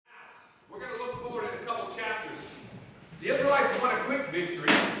The Israelites won a quick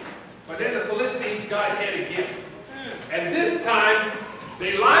victory, but then the Philistines got ahead again. And this time,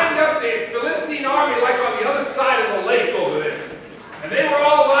 they lined up the Philistine army like on the other side of the lake over there. And they were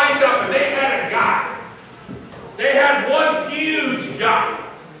all lined up, and they had a guy. They had one huge guy.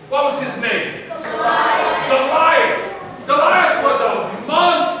 What was his name? Goliath. Goliath was a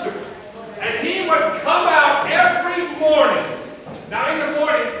monster. And he would come out every morning. Now in the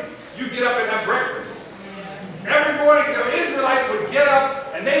morning, you get up and have breakfast. Every morning, the Israelites would get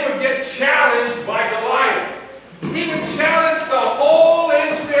up and they would get challenged by Goliath. He would challenge the whole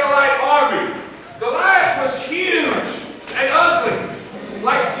Israelite army. Goliath was huge and ugly,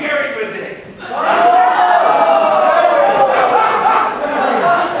 like Jerry Maday.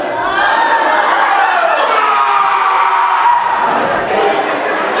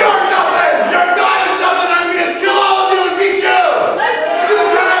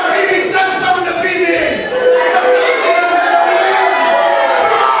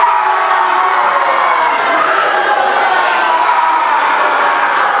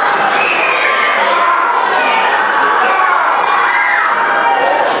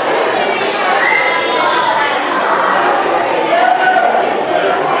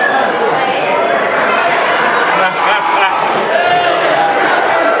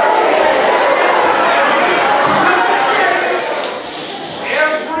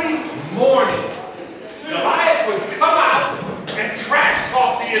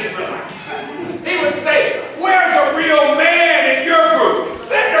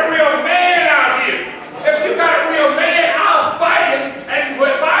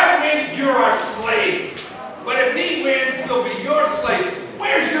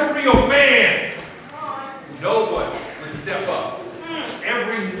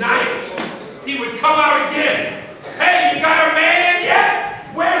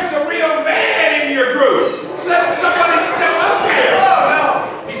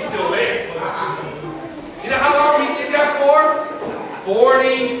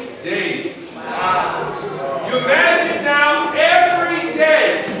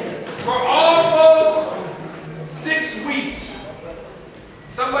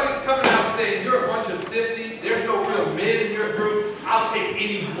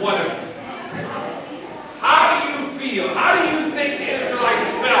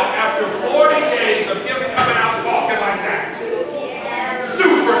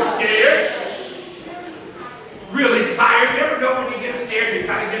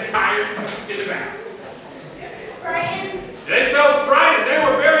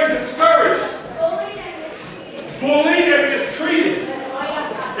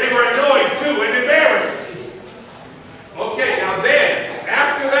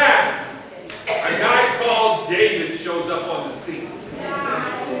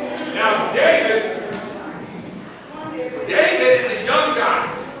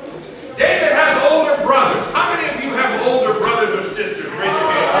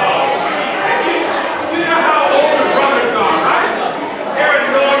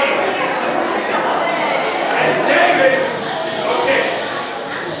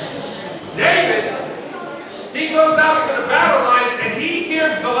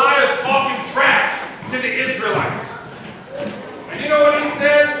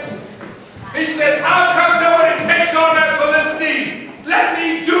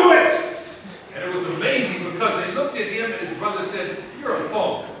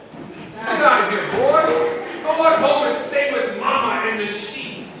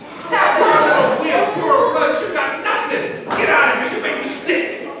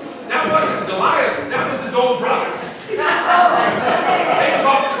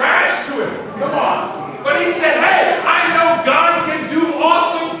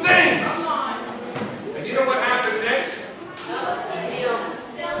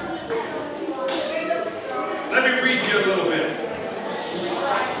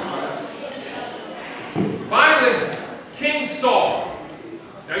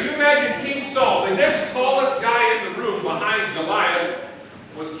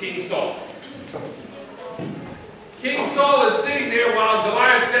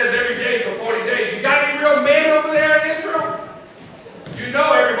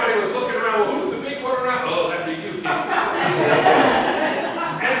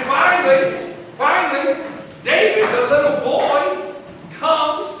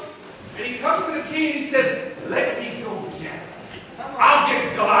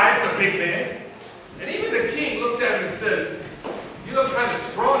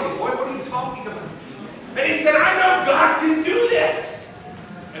 And he said, I know God can do this.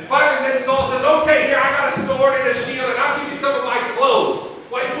 And finally then Saul says, okay, here, I got a sword and a shield, and I'll give you some of my clothes.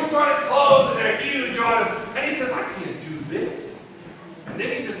 Well, he puts on his clothes, and they're huge on him. And he says, I can't do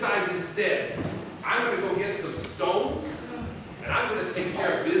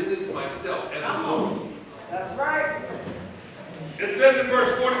says in verse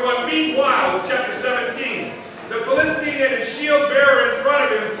 41, meanwhile, chapter 17, the Philistine and his shield bearer in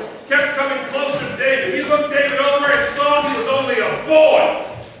front of him kept coming closer to David. He looked David over and saw he was only a boy,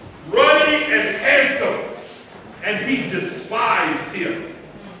 ruddy and handsome, and he despised him.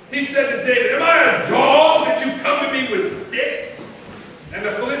 He said to David, am I a dog that you come to me with sticks? And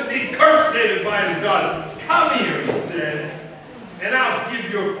the Philistine cursed David by his God. Come here, he said, and I'll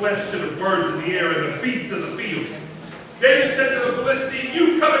give your flesh to the birds of the air and the beasts of the field. David said to the Philistine,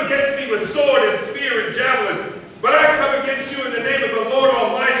 you come against me with sword and spear and javelin, but I come against you in the name of the Lord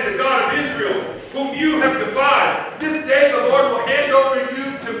Almighty, the God of Israel, whom you have defied. This day the Lord will hand over you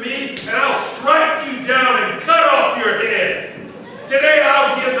to me, and I'll strike you down and cut off your head. Today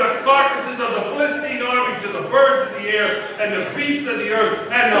I'll give the carcasses of the Philistine army to the birds of the air and the beasts of the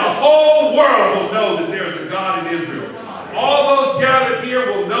earth, and the whole world will know that there is a God in Israel. All those gathered here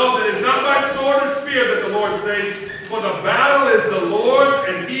will know that it is not by sword or spear that the Lord saves, for the battle is the Lord's,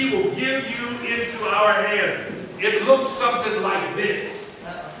 and he will give you into our hands. It looked something like this.